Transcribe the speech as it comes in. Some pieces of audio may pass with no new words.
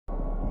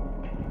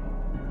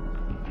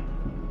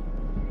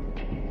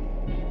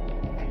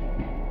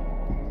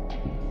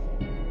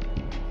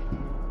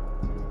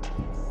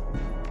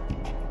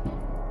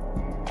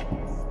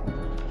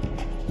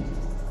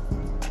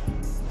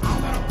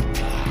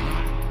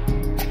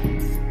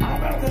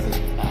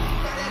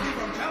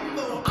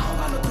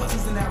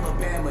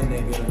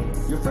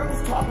nigga. Your friend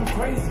was talking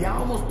crazy, I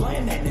almost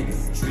blamed that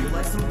nigga. Treated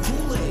like some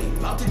Kool-Aid,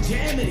 about to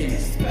jam it in it.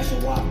 Special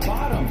rock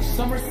bottom,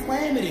 summer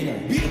slam it in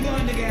it. Beat a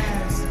blind nigga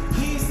ass,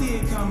 he ain't see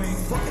it coming.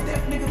 Fuck a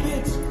deaf nigga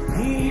bitch,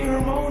 he ain't hear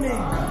her moaning.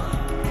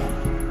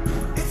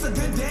 It's a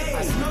good day.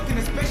 I snuck in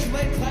a special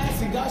ed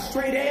class and got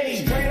straight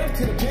A's. Straight up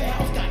to the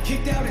penthouse, got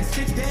kicked out in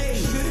 6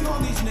 days. Shitting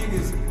on these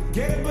niggas,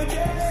 get a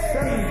bidet.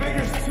 7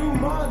 figures, 2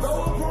 months,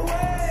 go a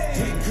parade.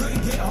 It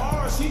couldn't get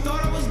hard, she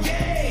thought I was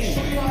gay.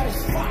 Show you how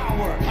this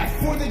firework, like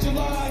 4th of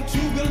July, 2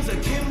 guns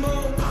akimbo.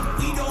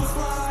 We don't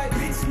slide,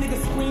 bitch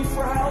nigga scream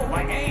for help,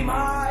 like aim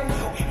high.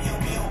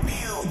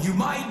 You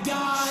might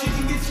die, shit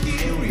can get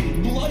scary,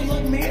 bloody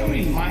like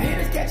Mary. My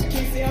hand is catching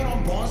case out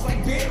on bars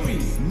like Barry.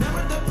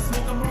 Never duck the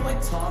smoke, I'm more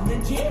like Tom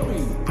than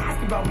Jerry.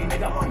 Ask about me,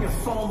 nigga, I'm on your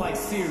phone like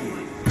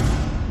Siri.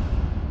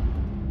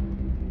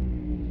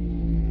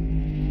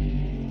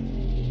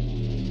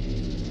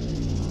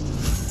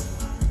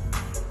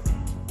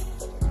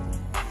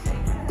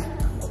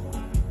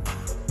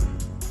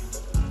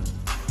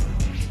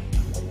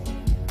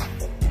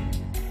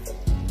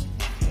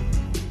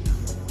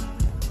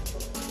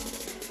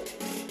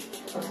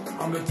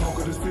 I'm the talk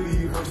of the city,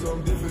 you heard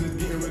something different, it's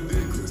getting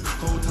ridiculous.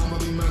 Whole time I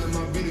be minding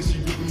my business, she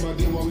gripping my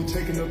dick while we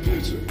taking a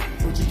picture.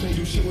 But you can't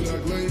do shit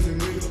without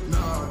glazing, nigga.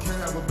 Nah, I can't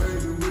have a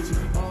baby with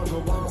you. I'll go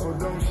wild for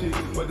dumb shit,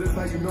 but that's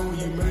how you know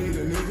you made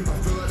it, nigga. I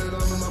feel like that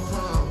I'm in my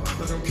prime,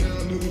 like I'm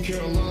Cam Newton,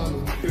 Carolina.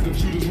 If the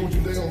shooters want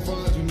you, they gon'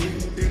 find you,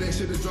 nigga. It ain't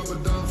shit to drop a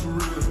dime for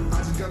real. I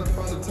just gotta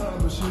find the time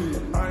for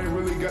shit. I ain't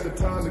really got the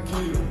time to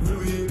kill.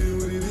 Really, it is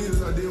what it is.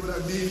 I did what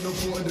I did, no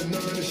point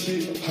denying the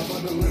shit. How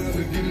about the land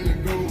to get in the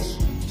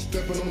ghost?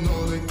 Stepping on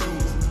all they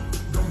toes.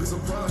 Don't be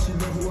surprised, she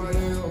know who I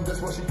am.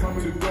 That's why she call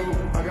me to go.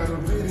 I got a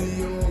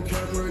video on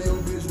camera, yo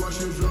bitch, while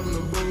she was driving a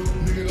boat.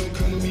 Nigga don't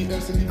come to me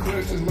asking me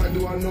questions like,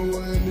 do I know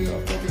I am there?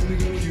 I fucking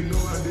nigga when you know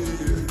I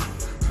did.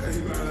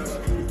 Hey, man,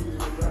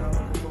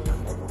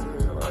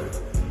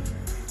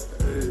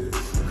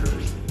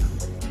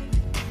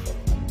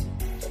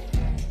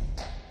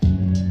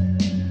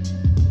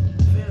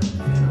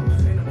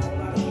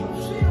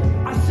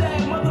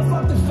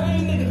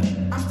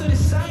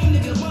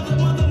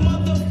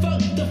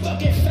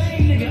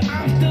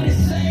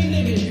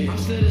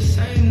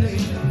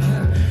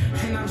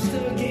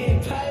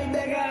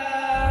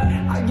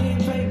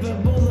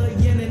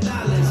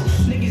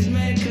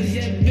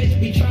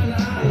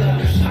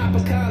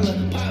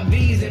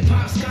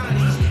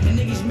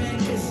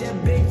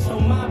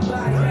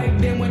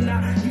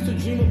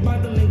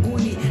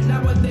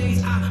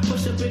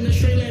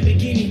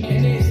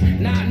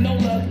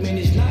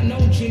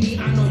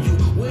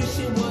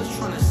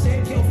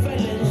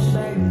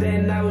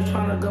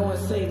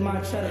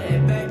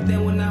 and back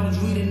then when I was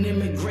reading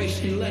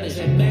immigration letters,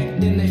 and back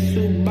then that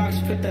shoebox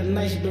fit that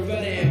nice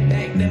Beretta, and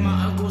back then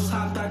my uncles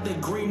hopped out the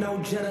green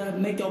old Jetta,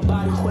 make your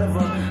body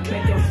quiver,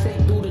 make your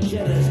shake through the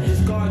Jettas.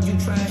 Discard you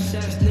trash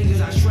ass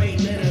niggas, I straight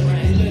litter.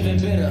 You living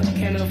bitter,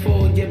 can't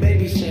afford your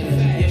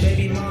babysitter. Your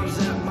baby mom's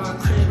at my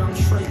crib, I'm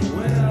straight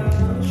with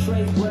her,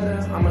 straight with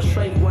her. I'm a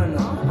straight winner.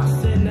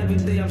 I sin every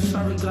day, I'm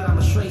sorry God, I'm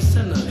a straight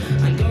sinner.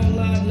 I go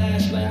live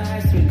last night, I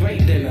had some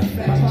great dinner.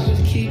 My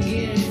pockets keep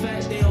getting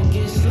fat, they don't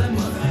get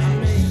slimmer.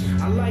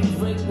 I like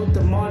Drake with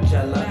the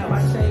Margiela.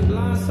 I say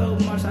blonde so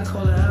much, I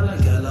call it hella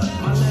killer.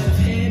 My left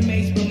hand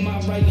makes, but my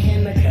right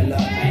hand the killer.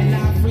 And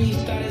I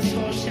freestyle this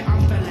whole shit,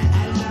 I'm feeling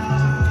Ella.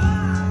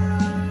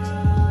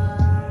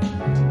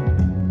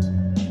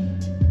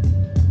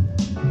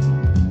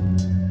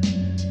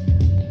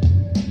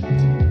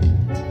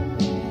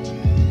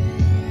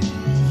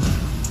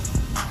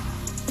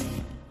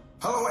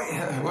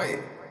 Hello, wait.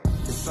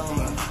 It's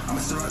summer, I'ma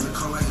start the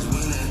car like it's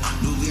winning.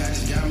 Newly, I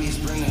just got me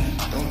sprinting.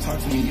 Don't talk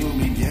to me, you a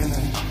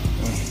beginner.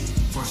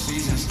 4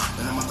 seasons,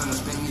 and I'm gonna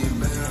spin me a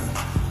better.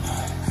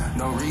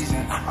 No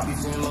reason, I be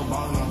feeling low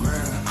ball in my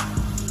bread.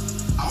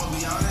 I'ma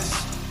be honest,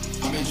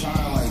 I've been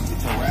trying like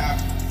to rap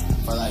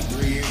for like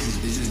 3 years.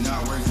 It's just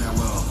not working that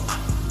well.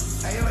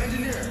 Hey, yo,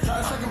 engineer, try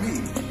a second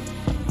beat.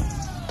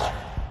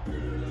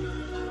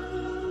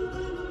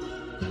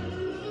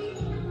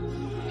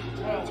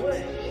 What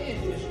is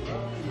this,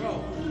 bro?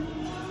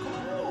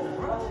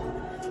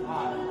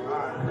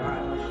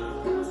 Alright.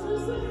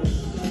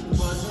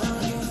 Wasn't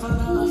looking for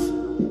love,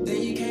 then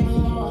you came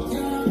along.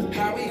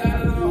 How we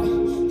got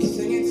along, you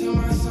singing to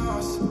my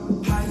songs.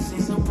 How you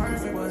seem so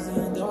perfect,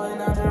 wasn't doing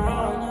nothing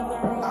wrong.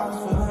 I was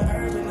feeling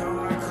urgent, no,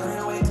 I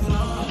couldn't wait too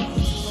long.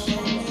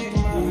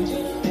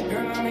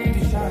 Girl, I made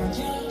you shine,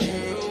 you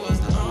was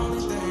the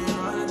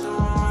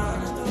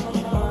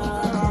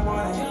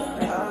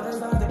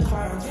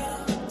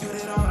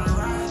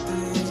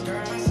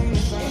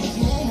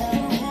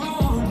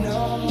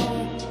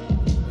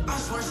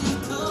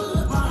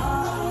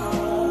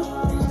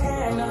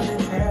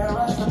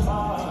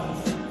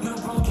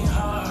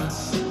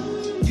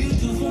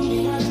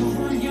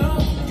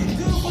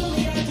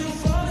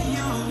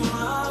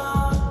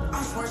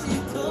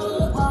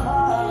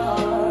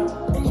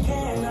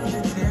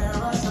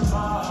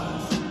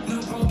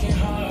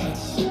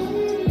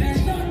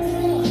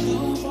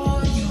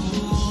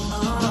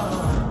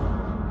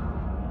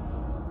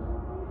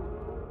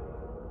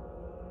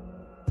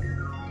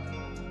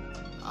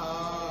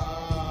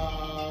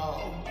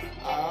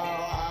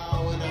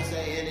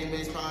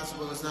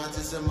not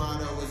just a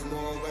motto, it's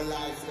more of a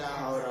lifestyle.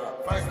 Hold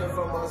up. First and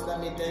foremost, let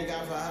me thank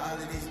God for all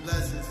of these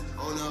blessings.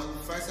 On the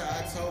 1st of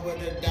October,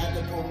 the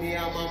doctor pulled me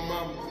out my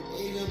mama.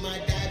 Even my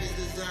dad is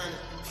designer.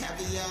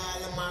 Caviar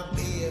all of my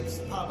bibs.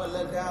 Papa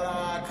look out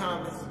all I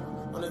accomplished.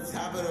 On the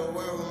top of the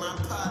world with my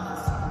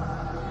partners.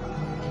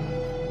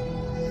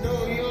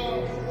 New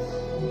York.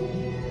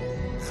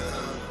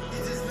 He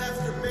just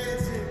left the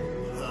mansion.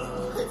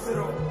 Into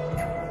the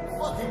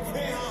fucking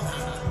penthouse.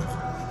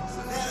 So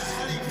now the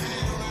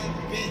helipad on my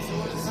bitch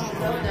or something.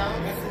 No, it don't.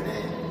 Yes, it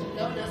did.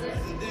 No, it doesn't.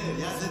 Yes, it did.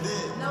 Yes, it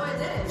did. No, it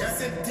didn't.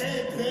 Yes, it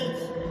did,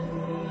 bitch.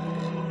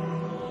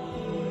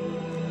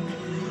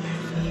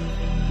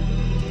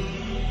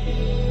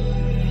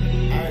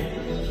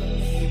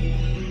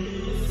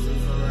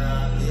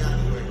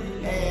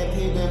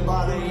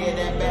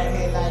 That back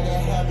hit like a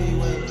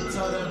heavyweight.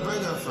 Told her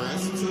bring her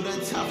friends to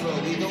the top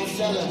road, we gon'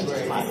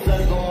 celebrate. My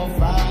son gon'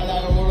 fly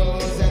like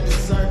rose at the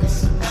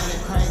circus. And the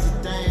crazy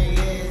thing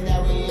is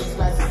that we ain't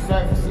scratch the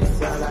surface. She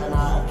sound like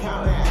my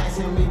accountant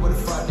asking me what the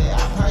fuck that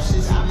I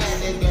purchased. I met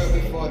that girl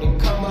before they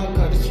come up,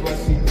 cause this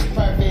was she was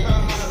perfect. Her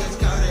heart was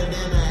colder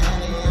than a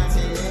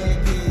Elianti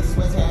leg.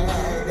 Switch her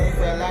hair, they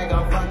feel like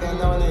I'm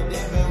fucking on a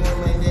different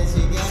woman. Then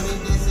she gave me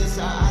this and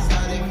so I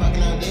started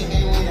fucking on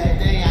different with that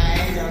thing. I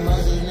ain't the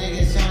most of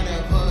niggas trying to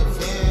put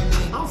fear in me.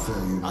 I'm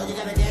feeling you. Oh, you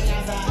got a gang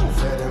outside? I'm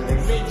feeling me.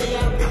 Big G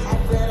up, I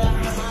feel up,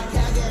 my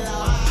calculator.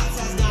 I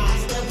touchdown, I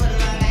still put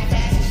it on that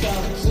fashion show.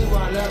 She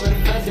want love with the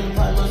fashion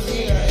part, but she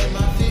in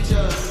my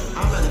future.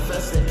 I'm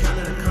manifesting,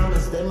 counting the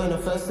comments, they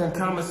manifesting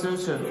Kama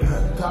Sutra.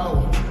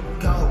 Go,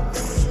 go,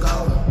 go.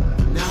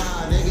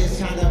 Nah, niggas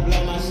tryna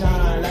blow my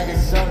shine like a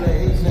solar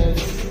evening.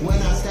 When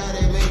I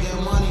started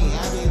making money,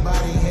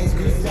 everybody hates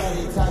me.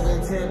 Steady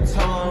talking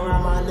tiptoeing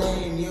around my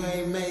name, you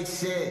ain't make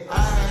shit. I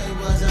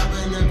was up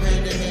in the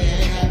pandemic,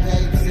 ain't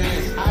had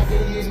patience. I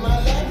can use my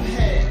left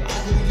hand, I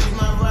can use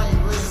my right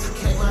wrist.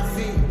 Kick my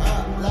feet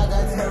up like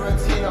a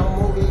Tarantino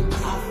movie.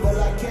 I feel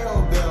like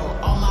Kill Bill,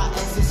 all my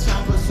exes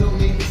tryna pursue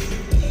me.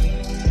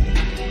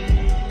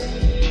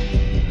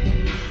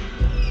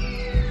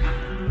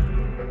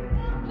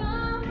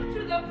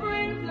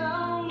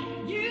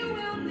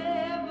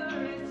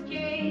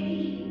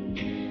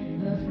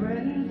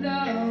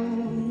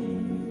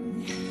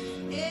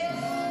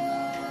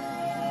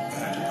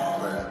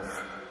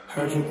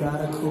 Heard you got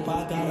a coupe,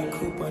 I got a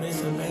coupe, but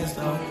it's a mess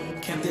though.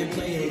 Kept it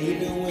playing,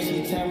 even when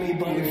she tell me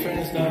but we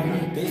friends though.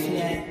 Bitch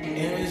that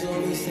Aries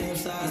only same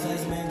size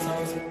as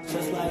Mentos.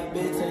 Just like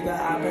Big Taker,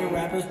 I been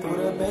rappers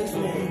through the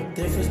basement.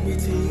 Difference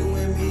between you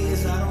and me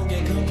is I don't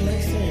get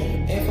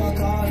complacent. If our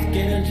cars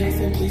get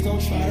adjacent, please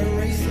don't try to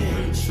race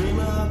it.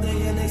 Streamer of the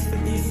year, next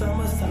 50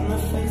 summers, time to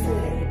face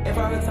it. If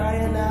I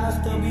retire now,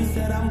 I still be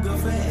said I'm good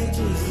for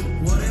ages.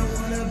 Wouldn't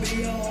wanna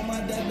be on my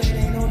deathbed,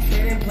 ain't no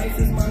trading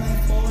places. My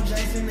life full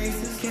Jason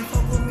Aces. Can't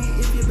fuck with me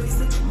if you're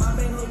basic. My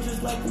vein look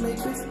just like the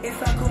Matrix.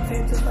 If I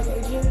contain just like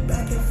agent,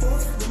 back and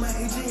forth with my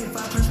agent. If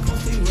I press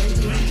post, they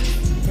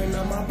rage. Print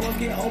out my book,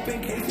 get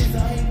open cases.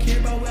 I ain't care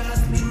about where I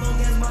sleep, long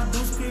as my do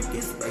script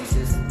gets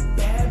spacious.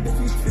 Bad bitch,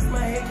 we twist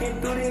my head,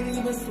 can't do it, ain't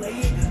even slay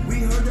it. We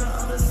heard the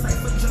other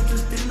Cypher jump,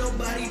 just didn't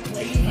nobody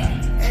play it.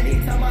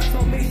 Anytime I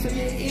talk, make sure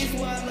your ears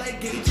wide like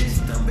gauges.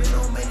 Stumbling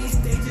on many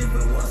stages,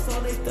 but one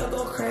song they still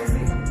go crazy.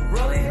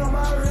 Rolling on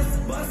my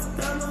wrist, bust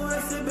down the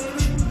exit,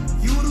 baby.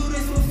 You do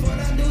this for fun,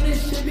 I do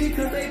this shit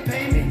because they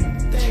pay me.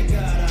 Thank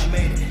God I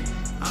made it.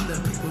 I'm the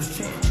people's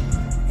champ,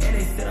 and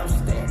they said I'm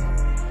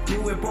stamped.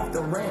 You whip off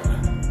the ramp,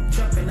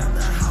 jumping out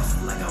the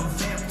house like I'm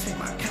vamp. Check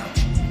my count,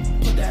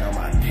 put that on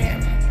my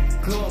pant.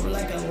 Glow up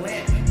like a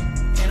lamp,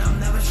 and I'm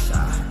never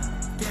shy.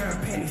 Dare a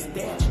penny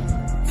stamp,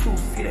 2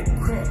 feet of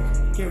cramp.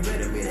 Get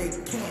rid of me, they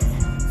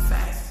can't.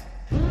 Fast.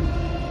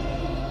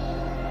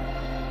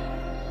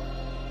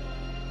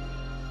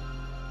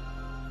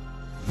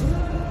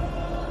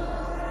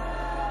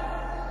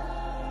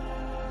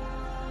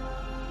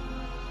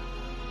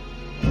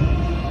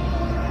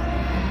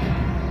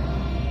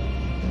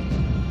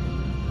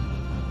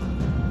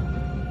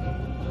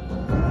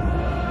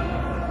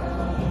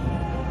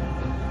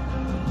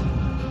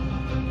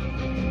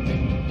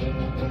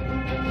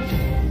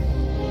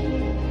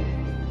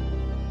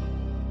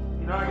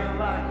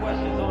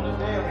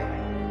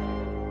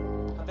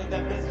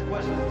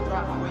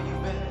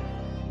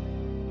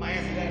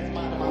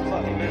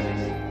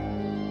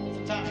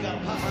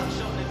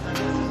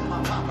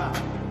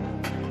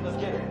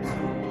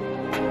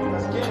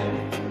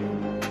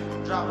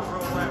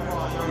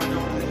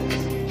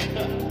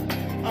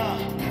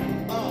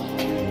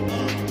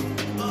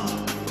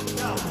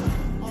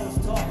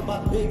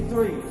 Big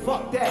three,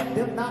 fuck that,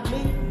 them not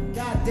me.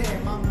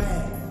 Goddamn, I'm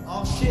mad.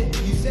 Oh shit,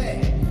 you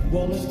say?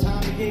 Well, it's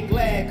time to get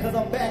glad, cause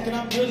I'm back and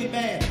I'm really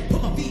mad.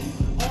 Put my feet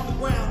on the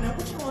ground, now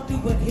what you gonna do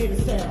but hear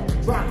the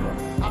sound? Rocker,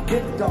 I've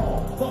been a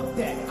dog, fuck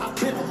that, I've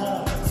been a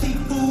hog.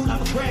 Seafood,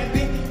 I'ma grab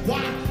it,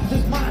 why? Cause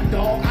it's my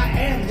dog, I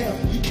am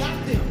him, you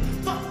got them.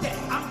 Fuck that,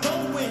 I'm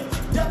gon' win.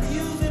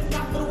 W's and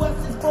not for the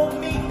West is for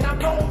me, and I'm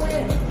gon'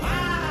 win.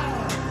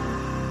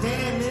 Ah,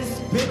 damn, it's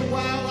been a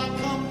while, I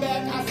come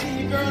back, I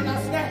see your girl and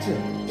I snatch her.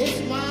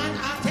 It's mine,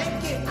 I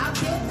take it, I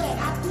get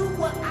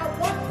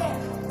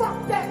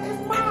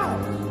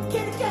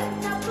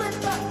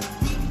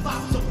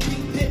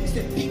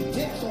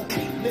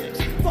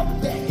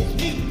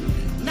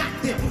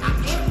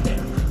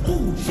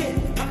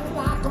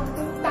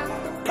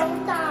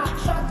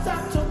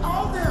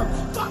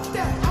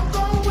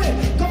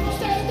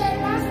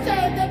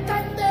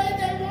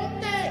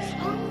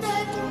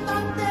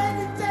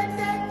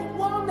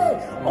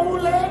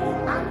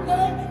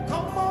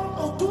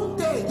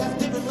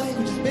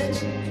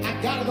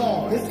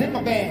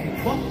my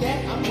bag. Fuck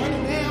that, I'm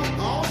running down.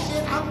 Oh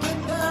shit, I'm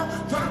getting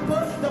down.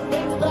 Drop the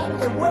baby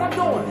back, and where I'm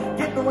going?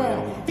 Getting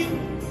around. Feet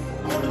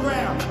on the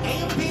ground.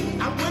 A&P,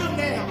 I'm with them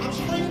now. I'm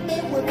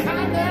screaming with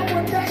Kai now,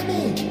 what that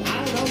mean?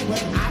 I don't know,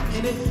 but I'm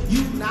in it,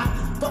 you not.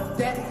 Fuck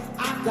that,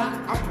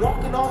 I'm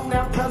walking off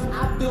now, cause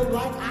I feel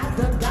like I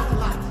done got a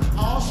lot.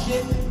 All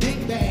shit,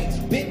 big bags,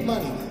 big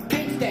money,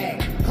 big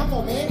stag. Come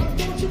on, man, I'm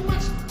doing too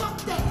much. Fuck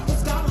that,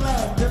 it's got to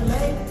last.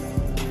 Delay.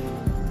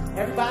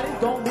 Everybody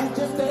don't move,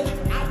 just stay.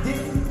 I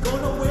didn't go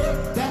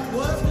nowhere, that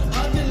was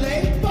a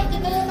delay. Fuck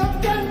it, man,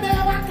 I'm done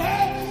now, I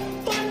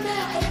can't. Fun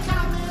now, 8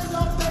 comments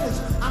on finish.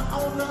 I'm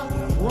on the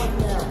one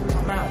now,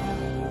 I'm out.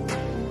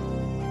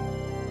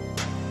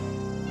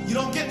 You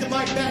don't get the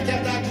mic back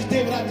after I just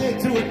did what I did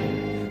to it.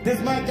 This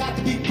mic got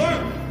to be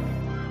burnt.